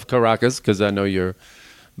of Caracas? Because I know you're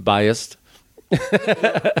biased.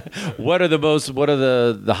 What are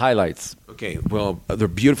the highlights? Okay, well, they're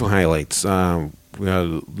beautiful highlights. We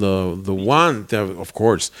have the one, of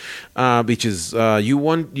course, which is you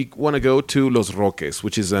want to go to Los Roques,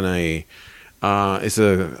 which is it's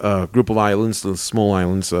a group of islands, the small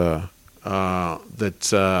islands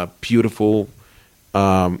that's beautiful,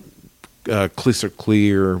 crystal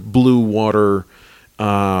clear, blue water,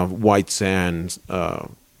 white sand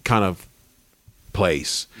kind of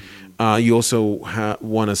place. You also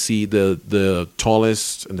want to see the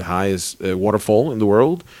tallest and the highest waterfall in the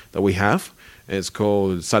world that we have. It's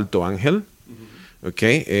called Salto Ángel. Mm-hmm.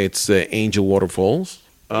 Okay, it's Angel Waterfalls.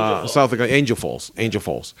 South of Angel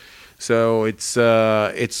Falls. So it's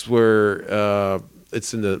where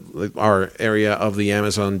it's in our area of the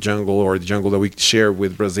Amazon jungle, or the jungle that we share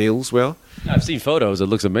with Brazil as well. I've seen photos. It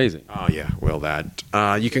looks amazing. Oh yeah, well that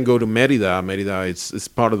you can go to Merida. Merida, it's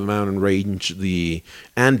part of the mountain range, the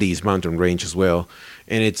Andes mountain range as well,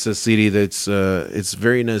 and it's a city that's it's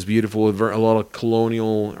very nice, beautiful, a lot of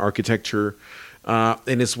colonial architecture,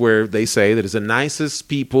 and it's where they say that it's the nicest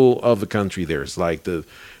people of the country. There's like the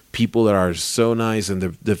people that are so nice, and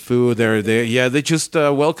the food they just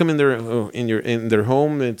welcome in their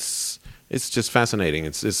home. It's just fascinating.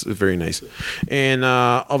 It's very nice. And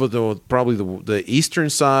over probably the eastern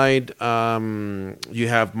side, you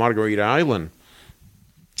have Margarita Island,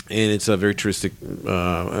 and it's a very touristic.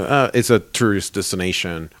 It's a tourist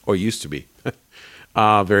destination, or used to be.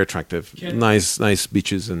 Very attractive. Nice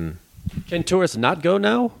beaches. And can tourists not go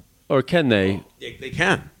now, or can they? They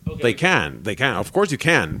can. Okay. They can. Of course you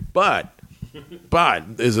can, but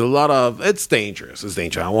there's a lot of. It's dangerous.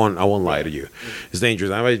 I won't lie to you. It's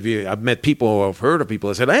dangerous. I've met people. I've heard of people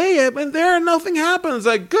that said, "Hey, I've been there, and nothing happens."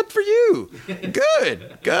 Like, good for you.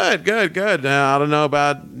 Good. I don't know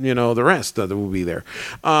about the rest that will be there.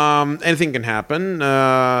 Anything can happen.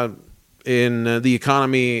 In the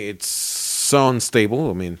economy, it's so unstable.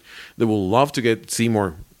 I mean, they will love to see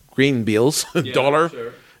more green bills, dollar.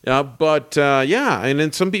 Sure. But and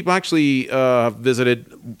then some people actually visited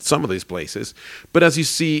some of these places. But as you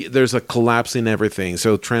see, there's a collapse in everything.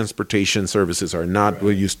 So transportation services are not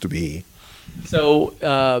what used to be. So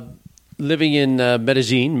living in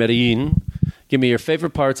Medellin, give me your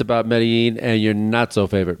favorite parts about Medellin and your not so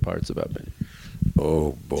favorite parts about Medellin.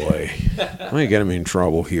 Oh boy, I'm gonna get me in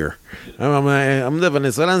trouble here. I'm the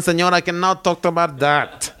Venezuelan señor. I cannot talk about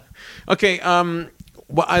that. Okay.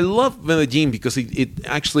 Well, I love Medellin because it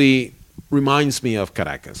actually reminds me of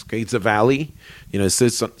Caracas. Okay, it's a valley, it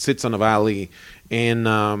sits on a valley, and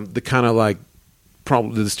the kind of like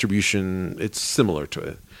probably the distribution, it's similar to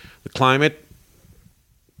it. The climate,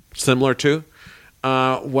 similar to.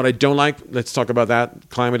 What I don't like, let's talk about that.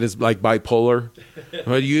 Climate is like bipolar,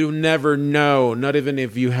 but you never know. Not even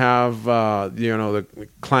if you have the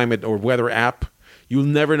climate or weather app, you'll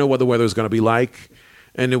never know what the weather is going to be like.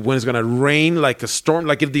 And when it's going to rain like a storm,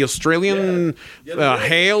 like if the Australian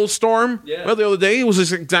hailstorm. Yeah. Well, the other day it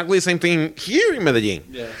was exactly the same thing here in Medellin.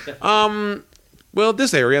 Yeah. Well,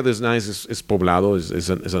 this area, is nice. Is Poblado is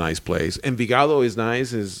a nice place. Envigado is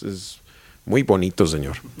nice. Is muy bonito,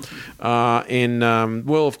 señor.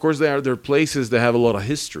 Well, of course, there are places that have a lot of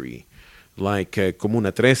history, like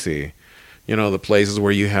Comuna 13. The places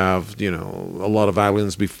where you have a lot of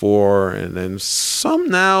islands before, and then some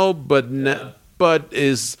now, but.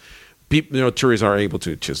 Is people, tourists are able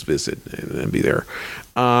to just visit and be there.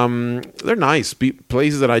 They're nice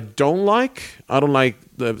places that I don't like. I don't like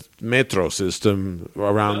the metro system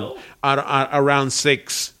around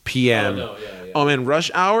 6 p.m. Oh, no. Yeah. Man, rush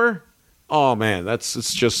hour. Oh man,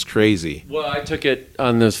 it's just crazy. Well, I took it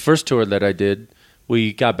on this first tour that I did.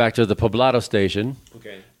 We got back to the Poblado station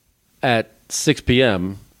at 6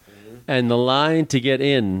 p.m. And the line to get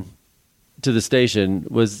in to the station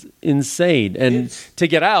was insane, and to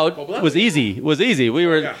get out was easy. It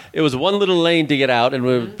was one little lane to get out, and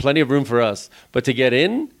we had plenty of room for us. But to get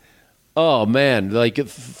in, oh man, like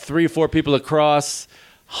 3 or 4 people across,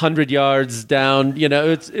 100 yards down.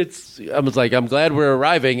 It's. I was like, I'm glad we're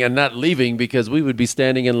arriving and not leaving, because we would be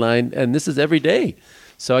standing in line, and this is every day.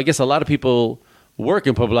 So I guess a lot of people work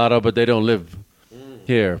in Poblado, but they don't live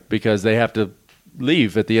here because they have to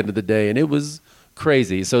leave at the end of the day, and it was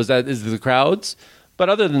crazy. So is the crowds? But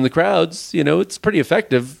other than the crowds, it's pretty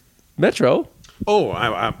effective metro. Oh,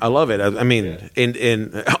 I love it. I mean,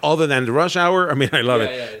 in other than the rush hour, I mean, I love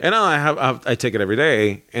it. Yeah. And I take it every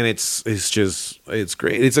day, and it's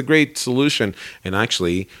great. It's a great solution, and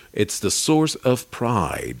actually, it's the source of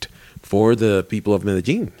pride for the people of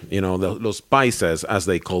Medellin. Los paisas, as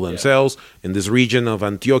they call themselves, in this region of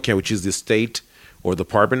Antioquia, which is the state or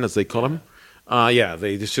department, as they call them.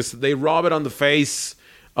 They rub it on the face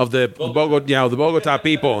of the Bogota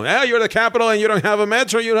people. You're the capital and you don't have a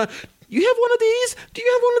metro. You have one of these? Do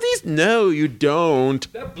you have one of these? No, you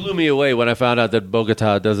don't. That blew me away when I found out that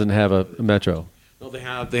Bogota doesn't have a metro. No, they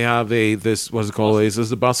have this what's it called? Is this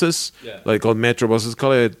the buses? Yeah. Like called metro buses.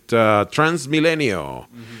 Call it Transmilenio.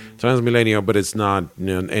 Mm-hmm. Transmilenio, but it's not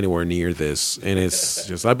anywhere near this. And it's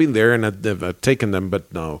just, I've been there and I've taken them,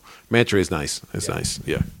 but no, metro is nice. It's nice.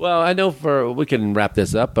 Yeah. Well, I know we can wrap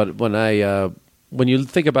this up, but when you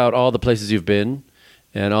think about all the places you've been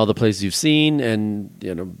and all the places you've seen, and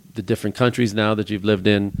the different countries now that you've lived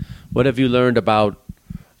in, what have you learned about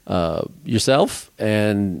yourself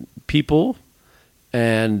and people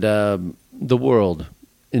and the world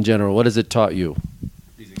in general? What has it taught you?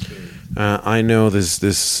 I know this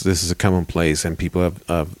is a commonplace, and people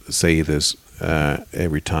say this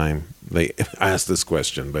every time they ask this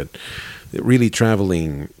question. But really,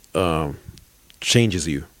 traveling changes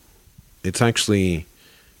you. It actually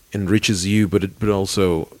enriches you, but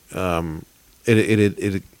also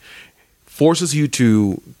it forces you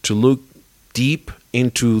to look deep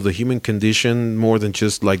into the human condition more than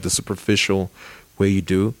just like the superficial way you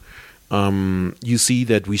do. You see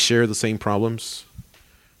that we share the same problems.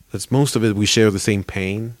 That's most of it. We share the same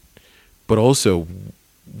pain, but also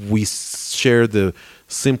we share the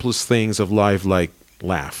simplest things of life, like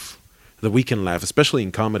laugh. That we can laugh, especially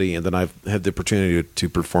in comedy, and then I've had the opportunity to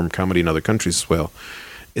perform comedy in other countries as well.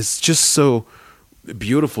 It's just so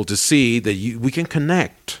beautiful to see that we can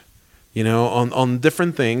connect, on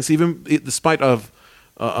different things, even despite of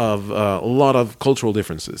a lot of cultural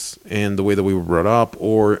differences and the way that we were brought up,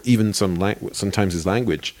 or even sometimes it's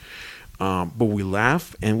language. But we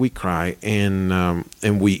laugh and we cry, and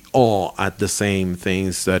we all at the same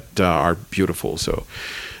things that are beautiful. So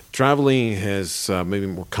traveling has made me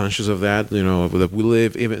more conscious of that. That we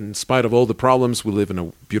live, even in spite of all the problems, we live in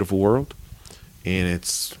a beautiful world, and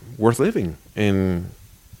it's worth living. And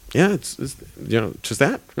yeah, it's just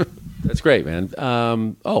that. That's great, man.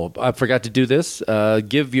 I forgot to do this.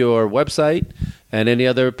 Give your website and any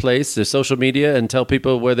other place, the social media, and tell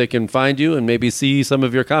people where they can find you and maybe see some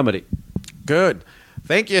of your comedy. Good.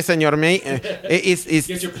 Thank you, Señor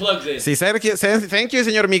Get your plugs in. Thank you,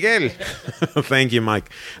 Señor Miguel. Thank you, Mike.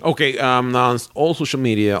 Okay, on all social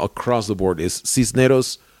media across the board is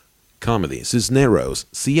Cisneros Comedy. Cisneros,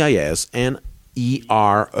 Cisneros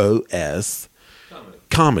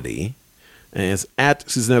Comedy. And it's at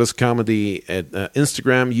Cisneros Comedy at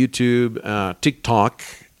Instagram, YouTube, TikTok.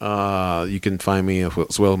 You can find me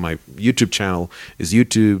as well. My YouTube channel is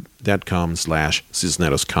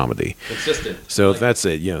youtube.com/Cisneros Comedy. Consistent. So that's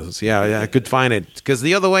it. I could find it. Because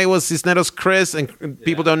the other way was Cisneros Chris, and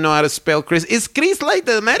people don't know how to spell Chris. Is Chris like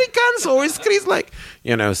the Americans, or is Chris like,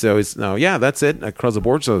 so it's, that's it across the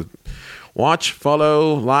board. So watch,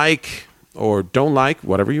 follow, like, or don't like,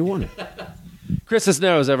 whatever you want. Chris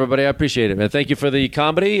Cisneros, everybody. I appreciate it, man. Thank you for the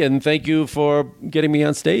comedy, and thank you for getting me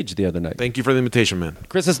on stage the other night. Thank you for the invitation, man.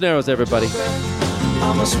 Chris Cisneros, everybody.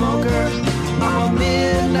 I'm a smoker. I'm a